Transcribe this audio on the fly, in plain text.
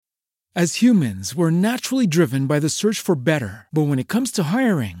As humans, we're naturally driven by the search for better. But when it comes to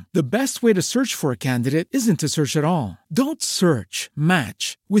hiring, the best way to search for a candidate isn't to search at all. Don't search,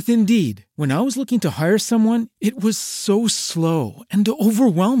 match with Indeed. When I was looking to hire someone, it was so slow and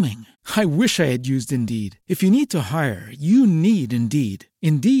overwhelming. I wish I had used Indeed. If you need to hire, you need Indeed.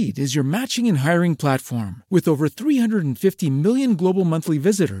 Indeed is your matching and hiring platform with over 350 million global monthly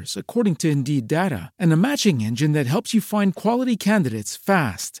visitors, according to Indeed data, and a matching engine that helps you find quality candidates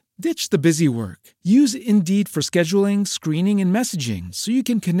fast. Ditch the busy work. Use Indeed for scheduling, screening, and messaging so you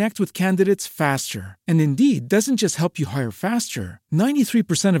can connect with candidates faster. And Indeed doesn't just help you hire faster.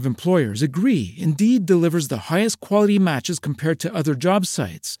 93% of employers agree Indeed delivers the highest quality matches compared to other job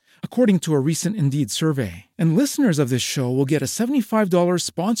sites, according to a recent Indeed survey. And listeners of this show will get a $75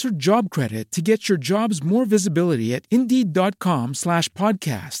 sponsored job credit to get your jobs more visibility at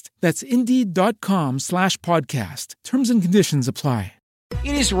Indeed.com/podcast. That's Indeed.com/podcast. Terms and conditions apply.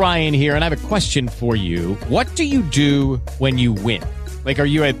 It is Ryan here, and I have a question for you. What do you do when you win? Like, are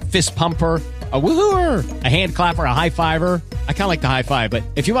you a fist pumper, a woo-hooer, a hand clapper, a high fiver? I kind of like the high five, but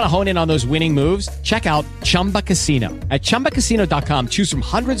if you want to hone in on those winning moves, check out Chumba Casino. At ChumbaCasino.com, choose from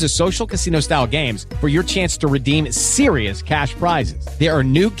hundreds of social casino-style games for your chance to redeem serious cash prizes. There are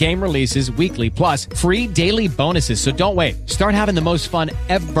new game releases weekly, plus free daily bonuses. So don't wait. Start having the most fun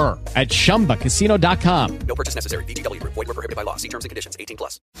ever at ChumbaCasino.com. No purchase necessary. VGW. Void where prohibited by law. See terms and conditions.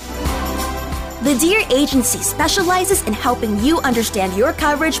 18+. The Deer Agency specializes in helping you understand your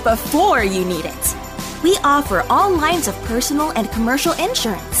coverage before you need it. We offer all lines of personal and commercial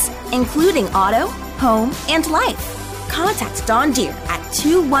insurance, including auto, home, and life. Contact Don Deer at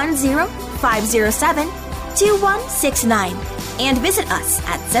 210-507-2169 and visit us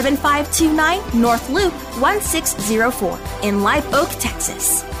at 7529 North Loop 1604 in Live Oak,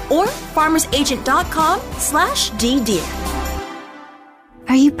 Texas, or farmersagent.com/ddeer.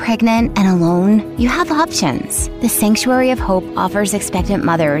 Are you pregnant and alone? You have options. The Sanctuary of Hope offers expectant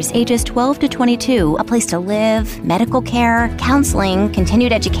mothers ages 12 to 22 a place to live, medical care, counseling,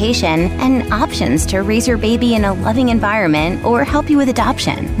 continued education, and options to raise your baby in a loving environment or help you with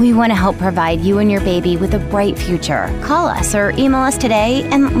adoption. We want to help provide you and your baby with a bright future. Call us or email us today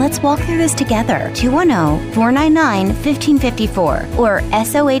and let's walk through this together. 210-499-1554 or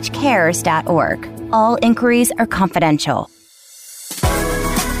sohcares.org. All inquiries are confidential.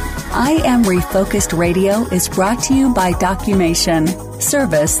 I Am Refocused Radio is brought to you by Documation,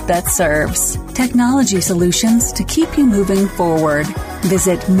 service that serves. Technology solutions to keep you moving forward.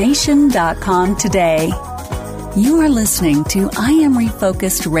 Visit Nation.com today. You are listening to I Am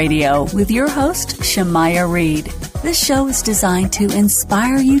Refocused Radio with your host, Shemaya Reed. This show is designed to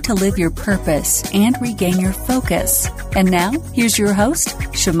inspire you to live your purpose and regain your focus. And now, here's your host,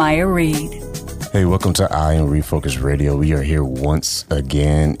 Shemaya Reed. Hey, welcome to I Am Refocused Radio. We are here once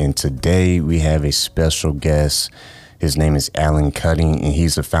again, and today we have a special guest. His name is Alan Cutting, and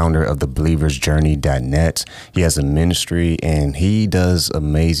he's the founder of thebelieversjourney.net. He has a ministry, and he does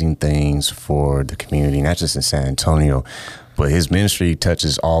amazing things for the community, not just in San Antonio, but his ministry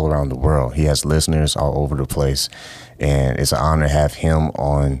touches all around the world. He has listeners all over the place, and it's an honor to have him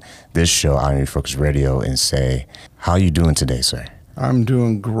on this show, I Am Refocused Radio, and say, how are you doing today, sir? I'm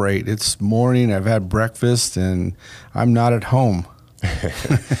doing great. It's morning. I've had breakfast, and I'm not at home.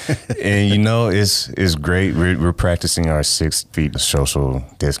 And you know, it's great. We're practicing our 6 feet social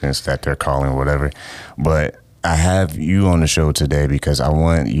distance that they're calling, whatever. But I have you on the show today because I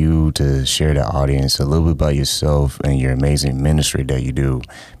want you to share the audience a little bit about yourself and your amazing ministry that you do.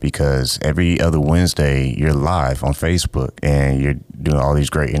 Because every other Wednesday, you're live on Facebook, and you're doing all these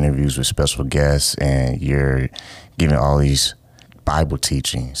great interviews with special guests, and you're giving all these Bible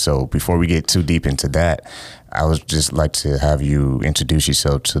teaching. So before we get too deep into that, I would just like to have you introduce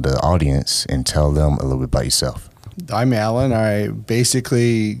yourself to the audience and tell them a little bit about yourself. I'm Alan. I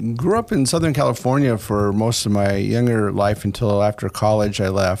basically grew up in Southern California for most of my younger life until after college I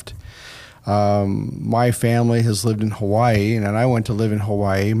left. My family has lived in Hawaii, and I went to live in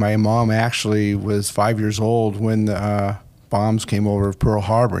Hawaii. My mom actually was 5 years old when the bombs came over Pearl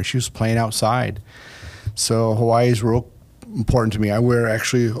Harbor. She was playing outside. So Hawaii is real important to me. I wear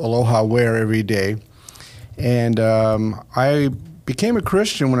actually aloha wear every day. And I became a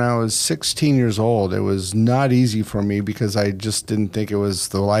Christian when I was 16 years old. It was not easy for me because I just didn't think it was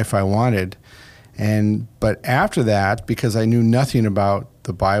the life I wanted. But after that, because I knew nothing about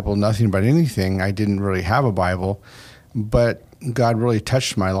the Bible, nothing about anything, I didn't really have a Bible, but God really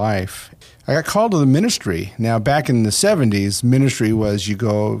touched my life. I got called to the ministry. Now, back in the 70s, ministry was you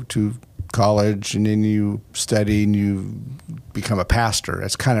go to college and then you study and you become a pastor.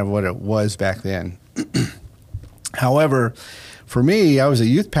 That's kind of what it was back then. However, For me, I was a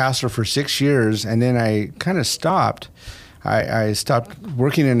youth pastor for 6 years, and then I kind of stopped. I stopped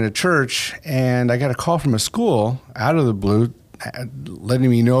working in a church, and I got a call from a school out of the blue letting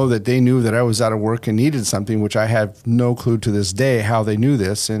me know that they knew that I was out of work and needed something, which I have no clue to this day how they knew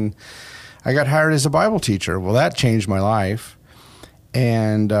this. And I got hired as a Bible teacher. Well, that changed my life.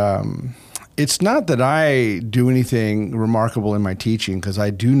 And it's not that I do anything remarkable in my teaching, because I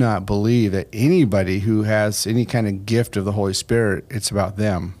do not believe that anybody who has any kind of gift of the Holy Spirit, it's about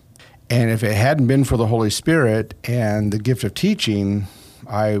them. And if it hadn't been for the Holy Spirit and the gift of teaching,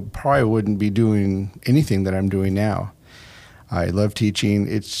 I probably wouldn't be doing anything that I'm doing now. I love teaching.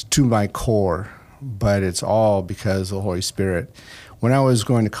 It's to my core, but it's all because of the Holy Spirit. When I was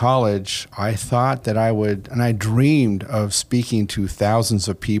going to college, I thought that I would, and I dreamed of speaking to thousands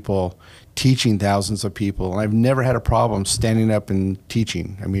of people, teaching thousands of people. And I've never had a problem standing up and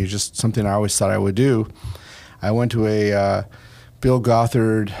teaching. I mean, it's just something I always thought I would do. I went to a Bill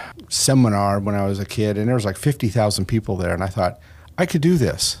Gothard seminar when I was a kid, and there was like 50,000 people there, and I thought, I could do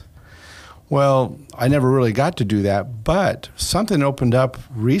this. Well, I never really got to do that, but something opened up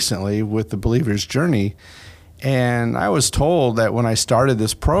recently with the Believer's Journey, and I was told that when I started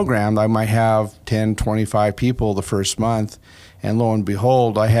this program, I might have 10, 25 people the first month, and lo and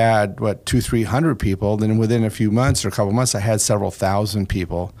behold, I had, 200-300 people. Then within a few months or a couple months, I had several thousand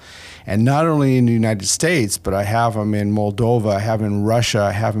people. And not only in the United States, but I have them in Moldova, I have them in Russia,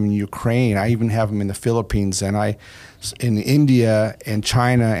 I have them in Ukraine, I even have them in the Philippines, and in India and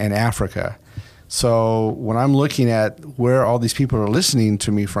China and Africa. So when I'm looking at where all these people are listening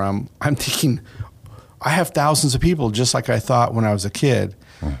to me from, I'm thinking, I have thousands of people just like I thought when I was a kid.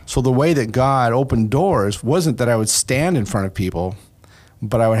 So the way that God opened doors wasn't that I would stand in front of people,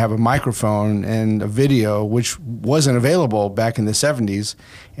 but I would have a microphone and a video, which wasn't available back in the 70s.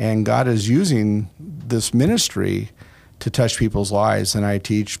 And God is using this ministry to touch people's lives. And I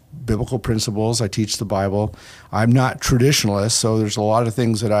teach biblical principles. I teach the Bible. I'm not traditionalist, so there's a lot of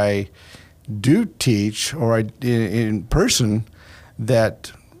things that I do teach or in person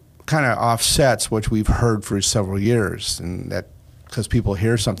that kind of offsets what we've heard for several years, and that because people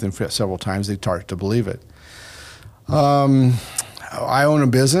hear something several times, they start to believe it. I own a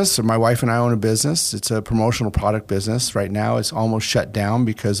business, or my wife and I own a business. It's a promotional product business. Right now it's almost shut down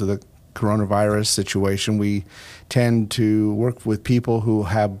because of the coronavirus situation. We tend to work with people who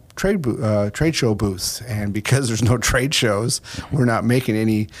have trade show booths, and because there's no trade shows, we're not making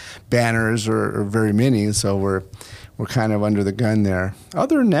any banners or very many, so we're kind of under the gun there.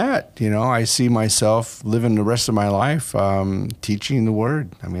 Other than that, I see myself living the rest of my life teaching the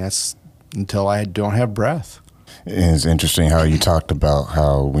Word. I mean, that's until I don't have breath. It's interesting how you talked about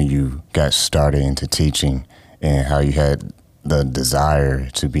how when you got started into teaching and how you had the desire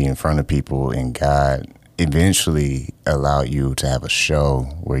to be in front of people, and God eventually allowed you to have a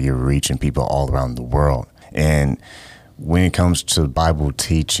show where you're reaching people all around the world. And when it comes to Bible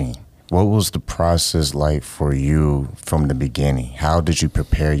teaching, what was the process like for you from the beginning? How did you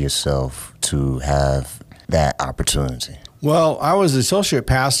prepare yourself to have that opportunity? Well, I was associate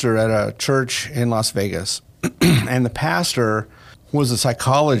pastor at a church in Las Vegas, and the pastor was a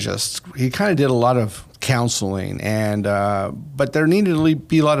psychologist. He kind of did a lot of counseling, and but there needed to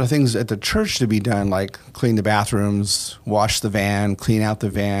be a lot of things at the church to be done, like clean the bathrooms, wash the van, clean out the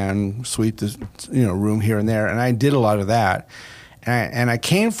van, sweep the room here and there, and I did a lot of that. And I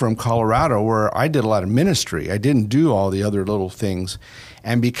came from Colorado, where I did a lot of ministry. I didn't do all the other little things,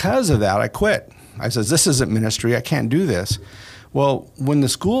 and because of that, I quit. I said, "This isn't ministry. I can't do this." Well, when the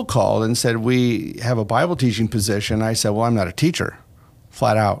school called and said, "We have a Bible teaching position," I said, "Well, I'm not a teacher."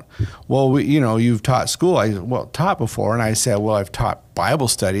 Flat out. Well, you've taught school. Taught before. And I said, well, I've taught Bible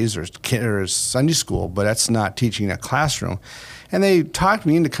studies or Sunday school, but that's not teaching a classroom. And they talked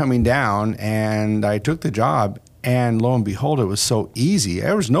me into coming down, and I took the job. And lo and behold, it was so easy.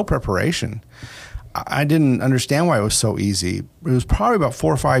 There was no preparation. I didn't understand why it was so easy. It was probably about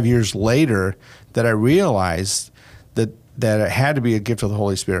 4 or 5 years later that I realized that it had to be a gift of the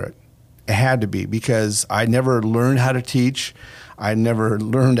Holy Spirit. It had to be, because I never learned how to teach. I never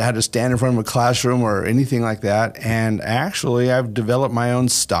learned how to stand in front of a classroom or anything like that. And actually, I've developed my own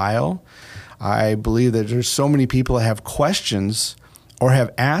style. I believe that there's so many people that have questions or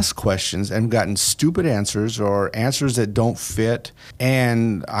have asked questions and gotten stupid answers or answers that don't fit.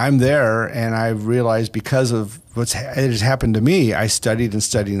 And I'm there, and I've realized because of it has happened to me, I studied and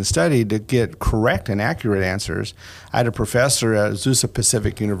studied and studied to get correct and accurate answers. I had a professor at Azusa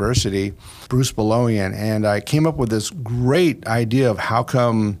Pacific University, Bruce Beloian, and I came up with this great idea of how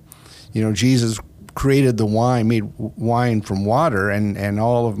come, Jesus created the wine, made wine from water, and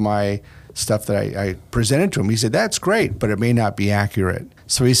all of my stuff that I presented to him. He said, that's great, but it may not be accurate.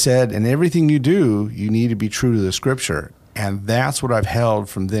 So he said, in everything you do, you need to be true to the Scripture. And that's what I've held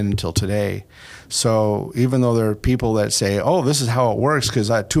from then until today. So even though there are people that say, oh, this is how it works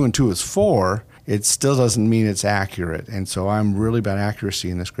because 2 and 2 is 4, it still doesn't mean it's accurate. And so I'm really about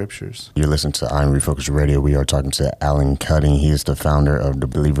accuracy in the Scriptures. You're listening to I'm Refocused Radio. We are talking to Alan Cutting. He is the founder of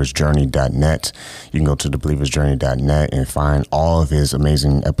thebelieversjourney.net. You can go to thebelieversjourney.net and find all of his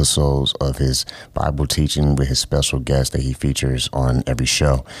amazing episodes of his Bible teaching with his special guests that he features on every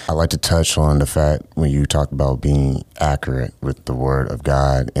show. I'd like to touch on the fact when you talk about being accurate with the Word of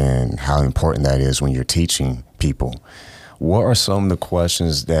God and how important that is when you're teaching people. What are some of the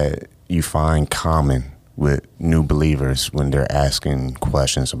questions that you find common with new believers when they're asking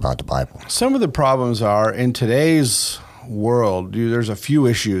questions about the Bible? Some of the problems are in today's world. There's a few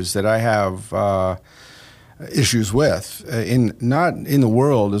issues that I have issues with, not in the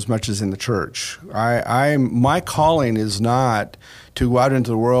world as much as in the church. My calling is not to go out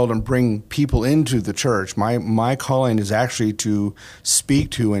into the world and bring people into the church. My calling is actually to speak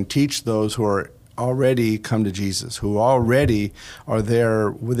to and teach those who are already come to Jesus, who already are there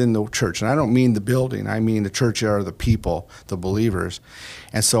within the church. And I don't mean the building. I mean the church are the people, the believers.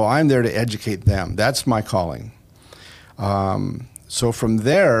 And so I'm there to educate them. That's my calling. So from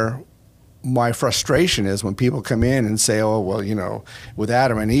there, my frustration is when people come in and say, oh, well, with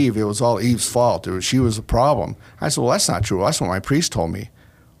Adam and Eve, it was all Eve's fault. She was the problem. I said, well, that's not true. That's what my priest told me.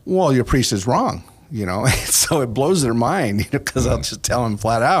 Well, your priest is wrong, So it blows their mind, because I'll just tell them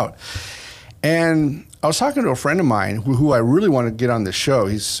flat out. And I was talking to a friend of mine who I really want to get on the show.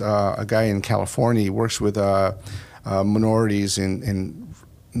 He's a guy in California. He works with minorities in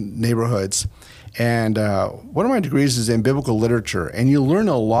neighborhoods. And one of my degrees is in biblical literature. And you learn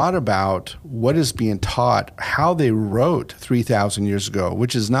a lot about what is being taught, how they wrote 3,000 years ago,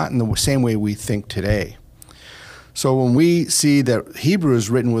 which is not in the same way we think today. So when we see that Hebrew is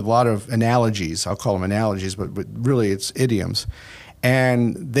written with a lot of analogies, I'll call them analogies, but really it's idioms.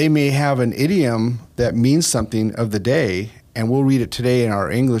 And they may have an idiom that means something of the day, and we'll read it today in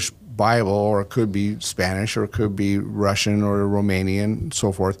our English Bible, or it could be Spanish, or it could be Russian or Romanian, and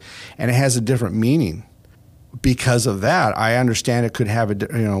so forth, and it has a different meaning. Because of that, I understand it could have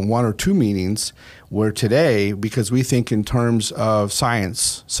one or two meanings, where today, because we think in terms of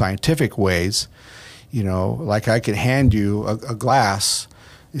scientific ways, like I could hand you a glass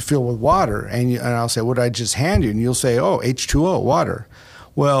filled with water, and I'll say, what did I just hand you? And you'll say, oh, H2O, water.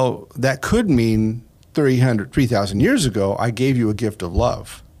 Well, that could mean 3,000 years ago, I gave you a gift of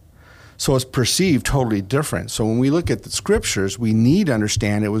love. So it's perceived totally different. So when we look at the Scriptures, we need to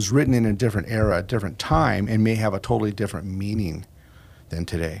understand it was written in a different era, a different time, and may have a totally different meaning than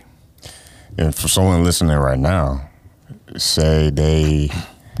today. And for someone listening right now, say they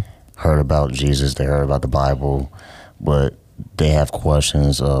heard about Jesus, they heard about the Bible, but they have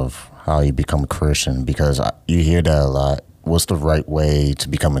questions of how you become a Christian, because you hear that a lot. What's the right way to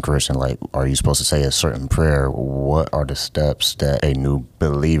become a Christian? Like, are you supposed to say a certain prayer? What are the steps that a new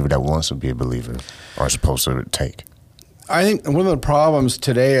believer that wants to be a believer are supposed to take? I think one of the problems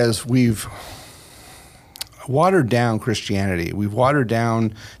today is we've watered down Christianity. We've watered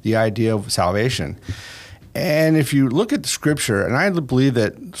down the idea of salvation. And if you look at the Scripture, and I believe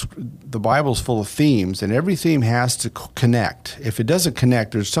that the Bible's full of themes, and every theme has to connect. If it doesn't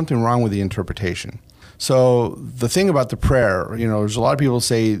connect, there's something wrong with the interpretation. So the thing about the prayer, there's a lot of people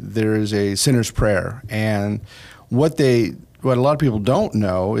say there is a sinner's prayer, and what a lot of people don't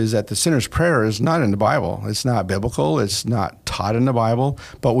know is that the sinner's prayer is not in the Bible. It's not biblical. It's not taught in the Bible,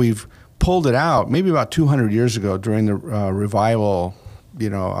 but we've pulled it out maybe about 200 years ago during the revival,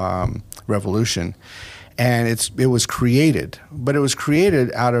 revolution. And it was created, but it was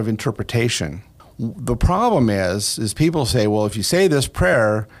created out of interpretation. The problem is people say, well, if you say this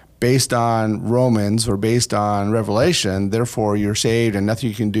prayer based on Romans or based on Revelation, therefore you're saved and nothing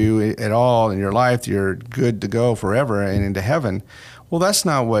you can do at all in your life, you're good to go forever and into heaven. Well, that's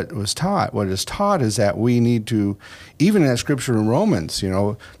not what was taught. What is taught is that we need to, even in that scripture in Romans,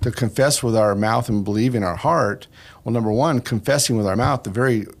 to confess with our mouth and believe in our heart. Well, number one, confessing with our mouth, the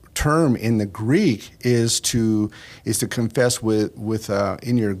very term in the Greek is to confess with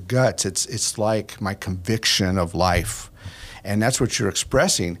in your guts. It's like my conviction of life, and that's what you're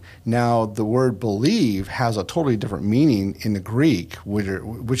expressing. Now, the word believe has a totally different meaning in the Greek,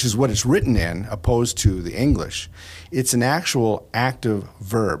 which is what it's written in, opposed to the English. It's an actual active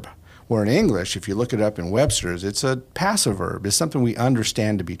verb. Where in English, if you look it up in Webster's, it's a passive verb. It's something we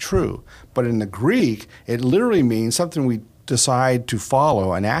understand to be true. But in the Greek, it literally means something we decide to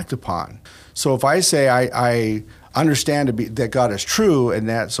follow and act upon. So if I say understand that God is true, and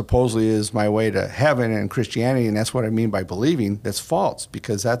that supposedly is my way to heaven and Christianity, and that's what I mean by believing, that's false,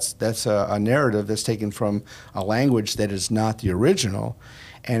 because that's a narrative that's taken from a language that is not the original.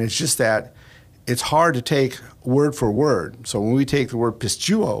 And it's just that it's hard to take word for word. So when we take the word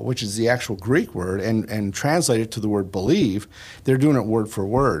pistuo, which is the actual Greek word, and translate it to the word believe, they're doing it word for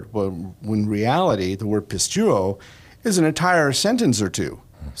word. But when in reality, the word pistuo is an entire sentence or two.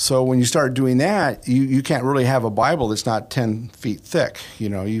 So when you start doing that, you can't really have a Bible that's not 10 feet thick. You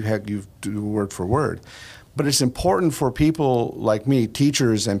do word for word. But it's important for people like me,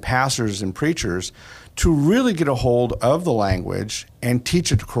 teachers and pastors and preachers, to really get a hold of the language and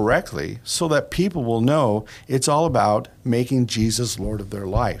teach it correctly so that people will know it's all about making Jesus Lord of their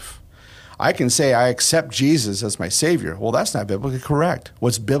life. I can say I accept Jesus as my Savior. Well, that's not biblically correct.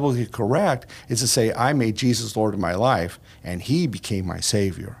 What's biblically correct is to say I made Jesus Lord of my life, and He became my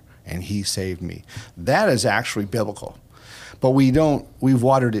Savior, and He saved me. That is actually biblical. But we've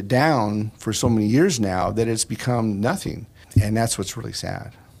watered it down for so many years now that it's become nothing, and that's what's really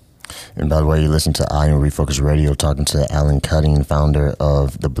sad. And by the way, you listen to I Am Refocus Radio, talking to Alan Cutting, founder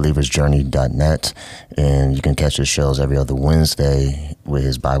of thebelieversjourney.net. And you can catch his shows every other Wednesday with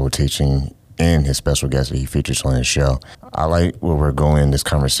his Bible teaching and his special guests that he features on his show. I like where we're going in this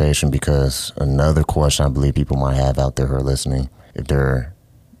conversation because another question I believe people might have out there who are listening, if they're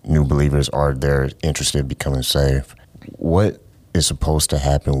new believers or they're interested in becoming saved, what is supposed to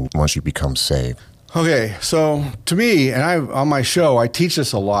happen once you become saved? Okay, so to me, and on my show, I teach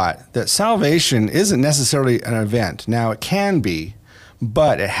this a lot, that salvation isn't necessarily an event. Now, it can be,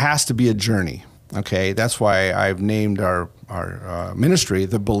 but it has to be a journey. Okay, that's why I've named our ministry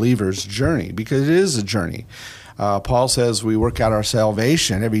The Believer's Journey, because it is a journey. Paul says we work out our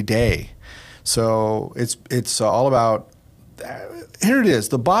salvation every day. So it's all about, here it is,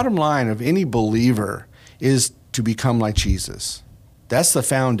 the bottom line of any believer is to become like Jesus. That's the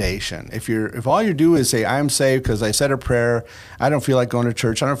foundation. If all you do is say, I'm saved because I said a prayer, I don't feel like going to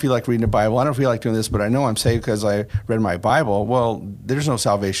church, I don't feel like reading the Bible, I don't feel like doing this, but I know I'm saved because I read my Bible, well, there's no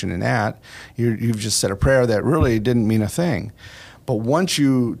salvation in that. You've just said a prayer that really didn't mean a thing. But once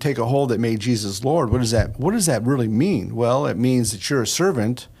you take a hold that made Jesus Lord, what does that really mean? Well, it means that you're a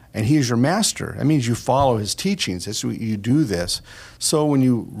servant and He is your master. That means you follow His teachings. That's what you do this. So when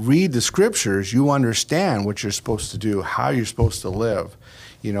you read the scriptures, you understand what you're supposed to do, how you're supposed to live.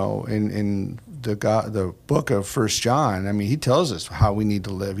 You know, in the book of 1 John, I mean, he tells us how we need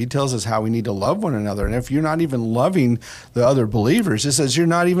to live. He tells us how we need to love one another. And if you're not even loving the other believers, it says you're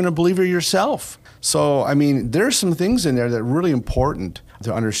not even a believer yourself. So, I mean, there's some things in there that are really important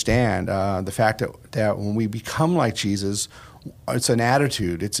to understand. The fact that when we become like Jesus, it's an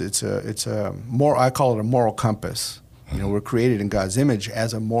attitude. It's a more, I call it a moral compass. You know, we're created in God's image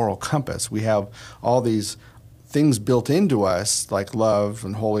as a moral compass. We have all these things built into us like love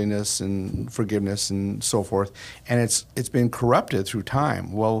and holiness and forgiveness and so forth, and it's been corrupted through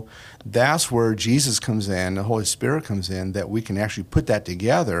time. Well, that's where Jesus comes in, the Holy Spirit comes in, that we can actually put that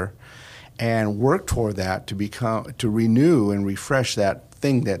together and work toward that to renew and refresh that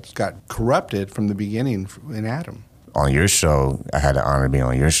thing that got corrupted from the beginning in Adam. On your show, I had the honor to be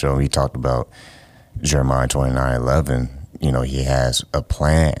on your show. He talked about Jeremiah 29:11. You know, He has a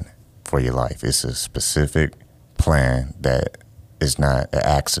plan for your life. It's a specific plan that is not an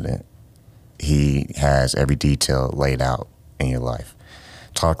accident. He has every detail laid out in your life.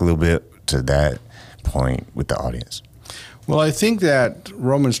 Talk a little bit to that point with the audience. Well, I think that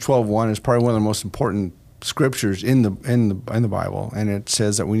Romans 12:1 is probably one of the most important scriptures in the Bible, and it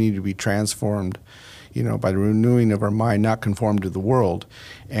says that we need to be transformed, you know, by the renewing of our mind, not conformed to the world.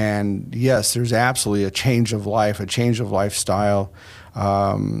 And yes, there's absolutely a change of life, a change of lifestyle.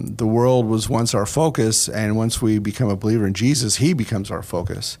 The world was once our focus, and once we become a believer in Jesus, He becomes our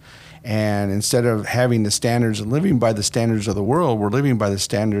focus. And instead of having the standards and living by the standards of the world, we're living by the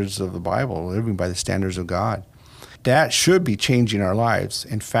standards of the Bible, we're living by the standards of God. That should be changing our lives.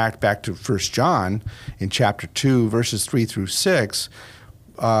 In fact, back to 1 John in chapter 2, verses 3 through 6,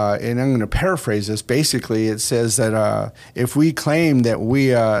 and I'm going to paraphrase this. Basically, it says that if we claim that we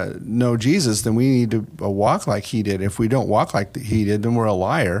know Jesus, then we need to walk like He did. If we don't walk like He did, then we're a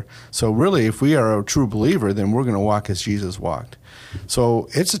liar. So really, if we are a true believer, then we're going to walk as Jesus walked. So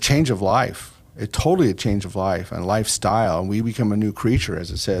it's a change of life. It's totally a change of life and lifestyle. And we become a new creature, as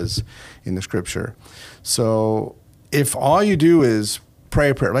it says in the Scripture. So if all you do is pray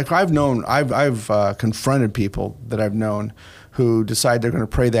a prayer, like I've confronted people that I've known who decide they're going to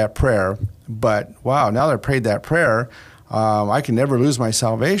pray that prayer, but wow, now that I've prayed that prayer, I can never lose my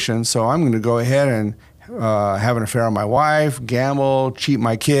salvation, so I'm going to go ahead have an affair on my wife, gamble, cheat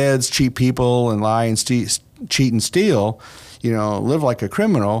my kids, cheat people, and lie and cheat and steal, live like a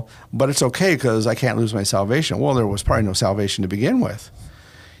criminal, but it's okay because I can't lose my salvation. Well, there was probably no salvation to begin with,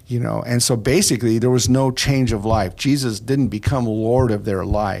 and so basically there was no change of life. Jesus didn't become Lord of their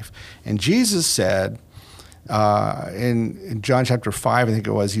life. And Jesus said, in John chapter 5, I think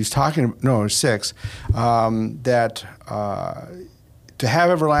it was, 6, that to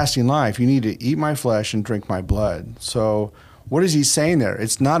have everlasting life, you need to eat my flesh and drink my blood. So what is he saying there?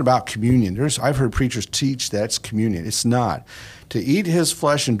 It's not about communion. I've heard preachers teach that it's communion. It's not. To eat his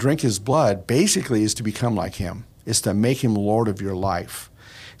flesh and drink his blood basically is to become like him. It's to make him Lord of your life.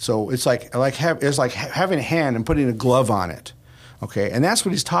 So it's like having a hand and putting a glove on it. Okay, and that's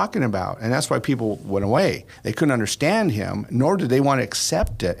what he's talking about, and that's why people went away. They couldn't understand him, nor did they want to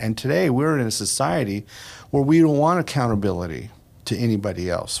accept it. And today we're in a society where we don't want accountability to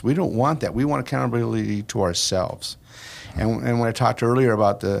anybody else. We don't want that. We want accountability to ourselves. And when I talked earlier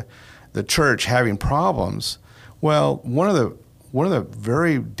about the church having problems, well, one of the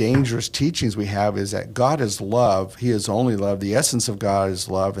very dangerous teachings we have is that God is love. He is only love. The essence of God is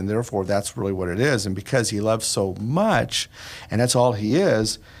love, and therefore that's really what it is. And because he loves so much, and that's all he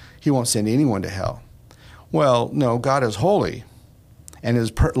is, he won't send anyone to hell. Well, no, God is holy, and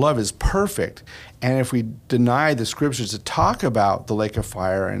his love is perfect. And if we deny the scriptures that talk about the lake of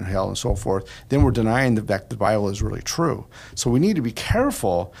fire and hell and so forth, then we're denying the fact the Bible is really true. So we need to be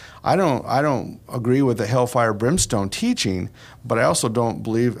careful. I don't agree with the hellfire brimstone teaching, but I also don't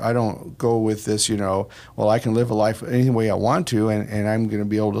go with this, well, I can live a life any way I want to, and I'm going to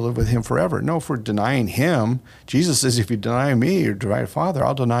be able to live with him forever. No, if we're denying him, Jesus says, if you deny me or deny the Father,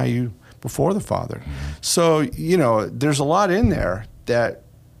 I'll deny you before the Father. So, there's a lot in there that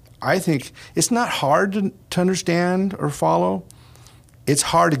I think it's not hard to understand or follow. It's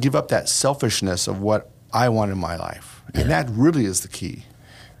hard to give up that selfishness of what I want in my life. And that really is the key.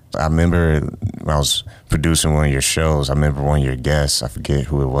 I remember when I was producing one of your shows, I remember one of your guests, I forget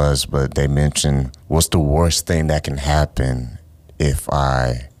who it was, but they mentioned, what's the worst thing that can happen if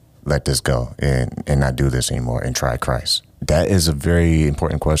I let this go and not do this anymore and try Christ? That is a very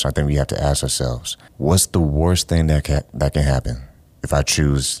important question I think we have to ask ourselves. What's the worst thing that can happen if I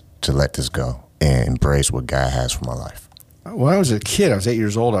choose to let this go and embrace what God has for my life? When I was a kid, I was 8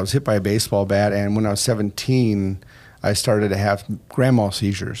 years old, I was hit by a baseball bat, and when I was 17, I started to have grand mal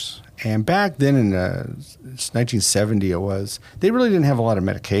seizures. And back then in 1970 they really didn't have a lot of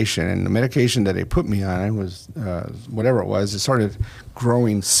medication, and the medication that they put me on was whatever it was. It started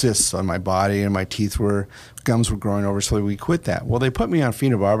growing cysts on my body, and my gums were growing over, so we quit that. Well, they put me on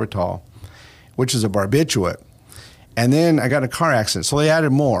phenobarbital, which is a barbiturate. And then I got in a car accident, so they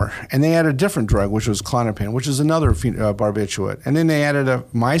added more. And they added a different drug, which was Klonopin, which is another barbiturate. And then they added a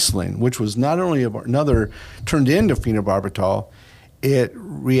Mycilin, which was not only another turned into phenobarbital, it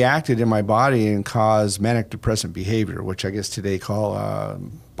reacted in my body and caused manic depressive behavior, which I guess today call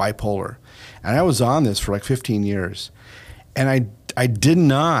bipolar. And I was on this for like 15 years. And I did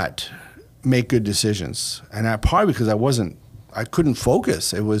not make good decisions. And probably because I couldn't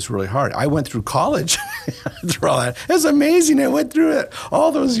focus. It was really hard. I went through college through all that. It was amazing. I went through it,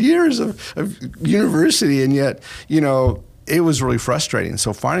 all those years of university, and yet, it was really frustrating.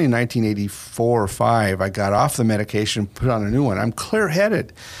 So finally in 1984 or 5, I got off the medication, put on a new one. I'm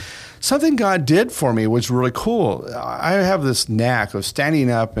clear-headed. Something God did for me was really cool. I have this knack of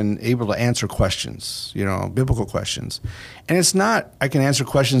standing up and able to answer questions, biblical questions. And it's not I can answer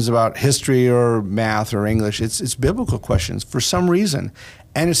questions about history or math or English. It's biblical questions for some reason.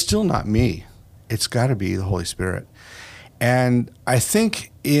 And it's still not me. It's got to be the Holy Spirit. And I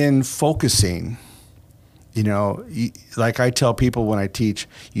think in focusing, like I tell people when I teach,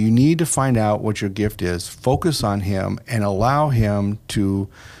 you need to find out what your gift is, focus on him, and allow him to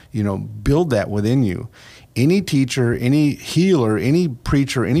build that within you. Any teacher, any healer, any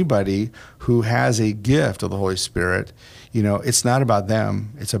preacher, anybody who has a gift of the Holy Spirit, it's not about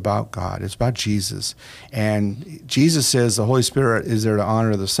them. It's about God. It's about Jesus. And Jesus says the Holy Spirit is there to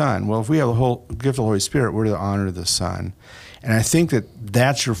honor the Son. Well, if we have the whole gift of the Holy Spirit, we're to honor the Son. And I think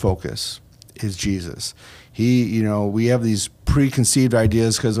that's your focus, is Jesus. We have these preconceived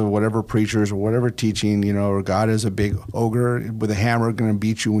ideas because of whatever preachers or whatever teaching, or God is a big ogre with a hammer going to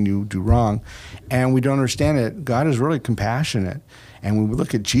beat you when you do wrong. And we don't understand it. God is really compassionate. And when we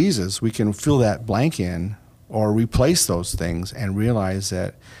look at Jesus, we can fill that blank in or replace those things and realize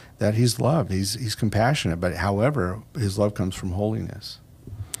that he's love. He's compassionate. But however, his love comes from holiness.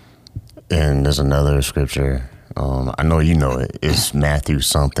 And there's another scripture. I know you know it. It's Matthew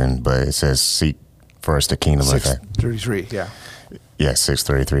something, but it says, seek first the kingdom of heaven. 6:33, yeah. Yeah,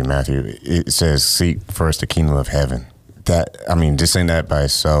 6:33, Matthew. It says, seek first the kingdom of heaven. Just saying that by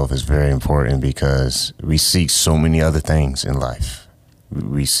itself is very important because we seek so many other things in life.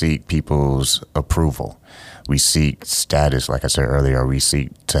 We seek people's approval. We seek status, like I said earlier. We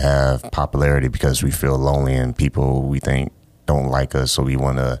seek to have popularity because we feel lonely and people we think don't like us, so we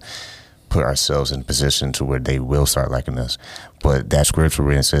want to put ourselves in a position to where they will start liking us. But that scripture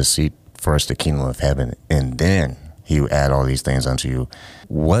where it says, seek first the kingdom of heaven, and then he will add all these things unto you.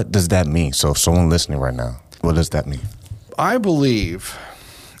 What does that mean? So if someone listening right now, what does that mean? I believe,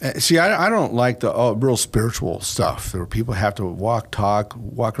 I don't like the real spiritual stuff where people have to walk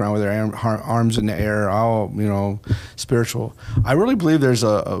around with their arms in the air, spiritual. I really believe there's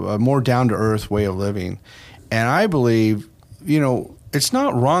a more down-to-earth way of living. And I believe, it's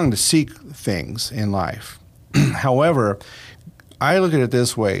not wrong to seek things in life. However, I look at it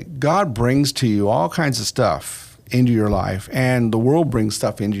this way. God brings to you all kinds of stuff into your life, and the world brings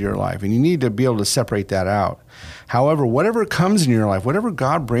stuff into your life, and you need to be able to separate that out. However, whatever comes in your life, whatever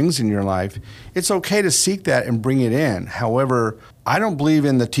God brings in your life, it's okay to seek that and bring it in. However, I don't believe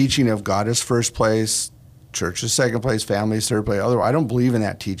in the teaching of God is first place, church is second place, family is third place. Otherwise, I don't believe in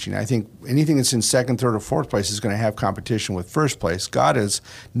that teaching. I think anything that's in second, third, or fourth place is going to have competition with first place. God is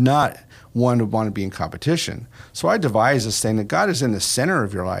not one who want to be in competition. So I devise this thing that God is in the center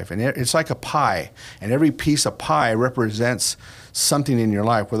of your life, and it's like a pie, and every piece of pie represents something in your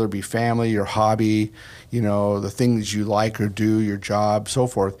life, whether it be family, your hobby, the things you like or do, your job, so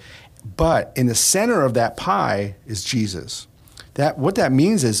forth. But in the center of that pie is Jesus. What that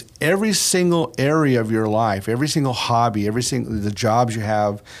means is every single area of your life, every single hobby, the jobs you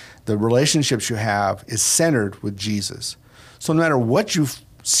have, the relationships you have is centered with Jesus. So no matter what you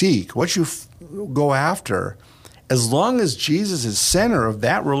seek, what you go after, as long as Jesus is center of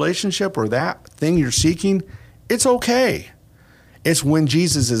that relationship or that thing you're seeking, it's okay. It's when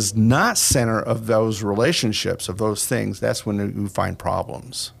Jesus is not center of those relationships, of those things, that's when you find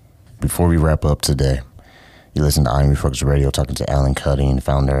problems. Before we wrap up today, you listen to I Am Refocused Radio, talking to Alan Cutting,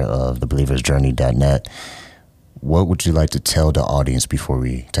 founder of thebelieversjourney.net. What would you like to tell the audience before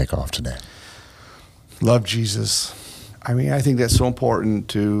we take off today? Love Jesus. I think that's so important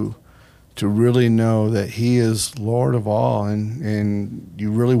to really know that he is Lord of all, and you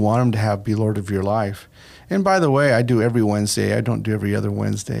really want him to be Lord of your life. And by the way, I do every Wednesday. I don't do every other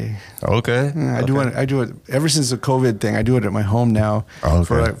Wednesday. Okay. I do it ever since the COVID thing. I do it at my home now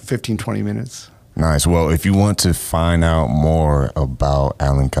for like 15, 20 minutes. Nice. Well, if you want to find out more about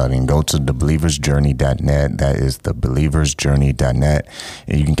Alan Cutting, go to thebelieversjourney.net. That is thebelieversjourney.net.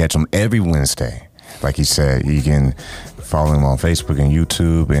 And you can catch him every Wednesday. Like he said, you can follow him on Facebook and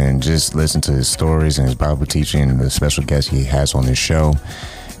YouTube and just listen to his stories and his Bible teaching and the special guests he has on his show.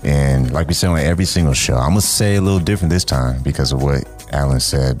 And like we say on every single show, I'm going to say a little different this time because of what Alan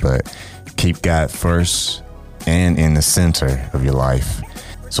said, but keep God first and in the center of your life.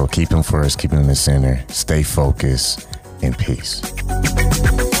 So keep him first, keep him in the center, stay focused, and peace.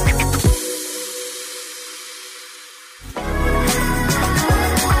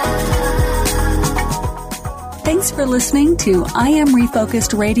 Thanks for listening to I Am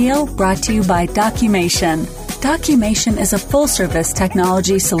Refocused Radio, brought to you by Documation. Documation is a full-service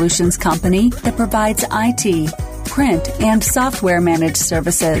technology solutions company that provides IT, print, and software managed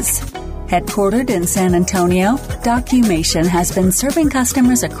services. Headquartered in San Antonio, Documation has been serving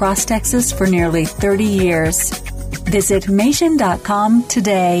customers across Texas for nearly 30 years. Visit Mation.com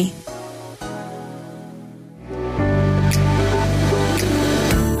today.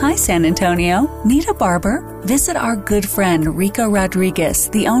 Hi, San Antonio. Need a barber? Visit our good friend Rico Rodriguez,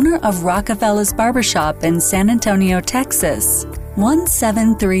 the owner of Rockefeller's Barbershop in San Antonio, Texas,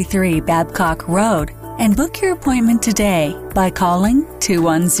 1733 Babcock Road, and book your appointment today by calling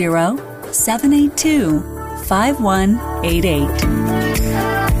 210-782-5188.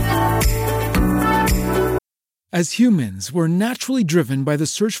 As humans, we're naturally driven by the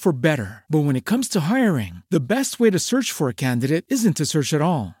search for better. But when it comes to hiring, the best way to search for a candidate isn't to search at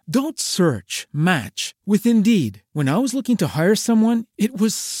all. Don't search, match with Indeed. When I was looking to hire someone, it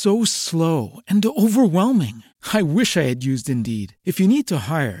was so slow and overwhelming. I wish I had used Indeed. If you need to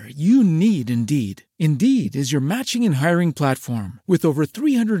hire, you need Indeed. Indeed is your matching and hiring platform with over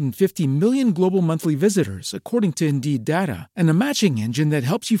 350 million global monthly visitors, according to Indeed data, and a matching engine that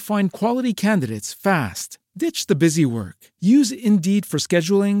helps you find quality candidates fast. Ditch the busy work. Use Indeed for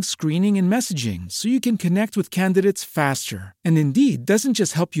scheduling, screening, and messaging so you can connect with candidates faster. And Indeed doesn't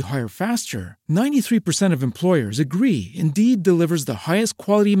just help you hire faster. 93% of employers agree Indeed delivers the highest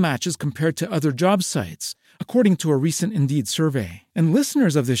quality matches compared to other job sites, according to a recent Indeed survey. And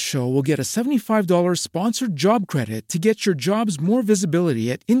listeners of this show will get a $75 sponsored job credit to get your jobs more visibility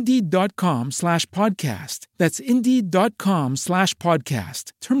at Indeed.com/podcast. That's Indeed.com/podcast.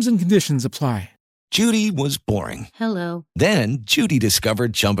 Terms and conditions apply. Judy was boring. Hello. Then Judy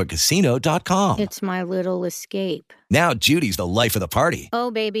discovered ChumbaCasino.com. It's my little escape. Now Judy's the life of the party. Oh,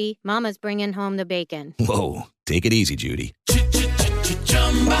 baby, mama's bringing home the bacon. Whoa, take it easy, Judy.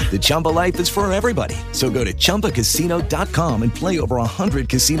 The Chumba life is for everybody. So go to ChumbaCasino.com and play over 100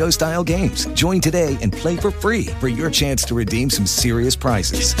 casino-style games. Join today and play for free for your chance to redeem some serious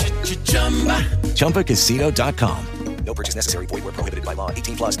prizes. ChumbaCasino.com. No purchase necessary. Void where prohibited by law.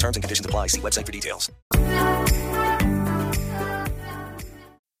 18 plus terms and conditions apply. See website for details.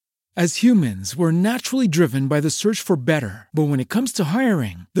 As humans, we're naturally driven by the search for better. But when it comes to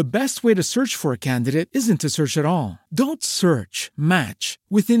hiring, the best way to search for a candidate isn't to search at all. Don't search, match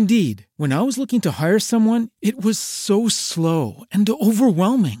with Indeed. When I was looking to hire someone, it was so slow and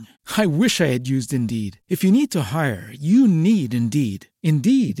overwhelming. I wish I had used Indeed. If you need to hire, you need Indeed.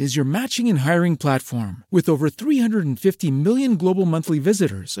 Indeed is your matching and hiring platform with over 350 million global monthly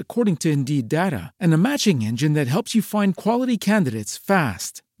visitors, according to Indeed data, and a matching engine that helps you find quality candidates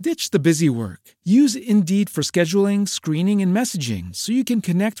fast. Ditch the busy work. Use Indeed for scheduling, screening, and messaging so you can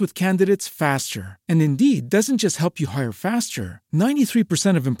connect with candidates faster. And Indeed doesn't just help you hire faster.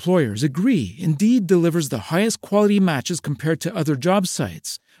 93% of employers agree Indeed delivers the highest quality matches compared to other job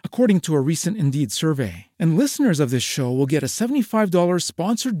sites, according to a recent Indeed survey. And listeners of this show will get a $75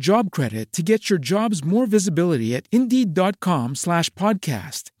 sponsored job credit to get your jobs more visibility at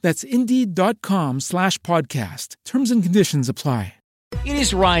Indeed.com/podcast. That's Indeed.com/podcast. Terms and conditions apply. It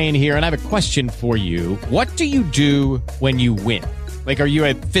is Ryan here, and I have a question for you. What do you do when you win? Like, are you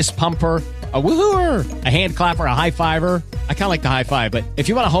a fist pumper, a woohooer, a hand clapper, a high fiver? I kind of like the high five, but if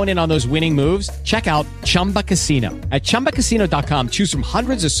you want to hone in on those winning moves, check out Chumba Casino. At ChumbaCasino.com, choose from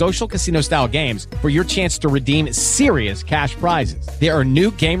hundreds of social casino-style games for your chance to redeem serious cash prizes. There are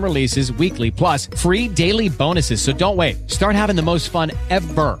new game releases weekly, plus free daily bonuses, so don't wait. Start having the most fun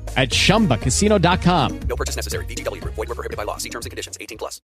ever at ChumbaCasino.com. No purchase necessary. VGW Group. Void where prohibited by law. See terms and conditions. 18 plus.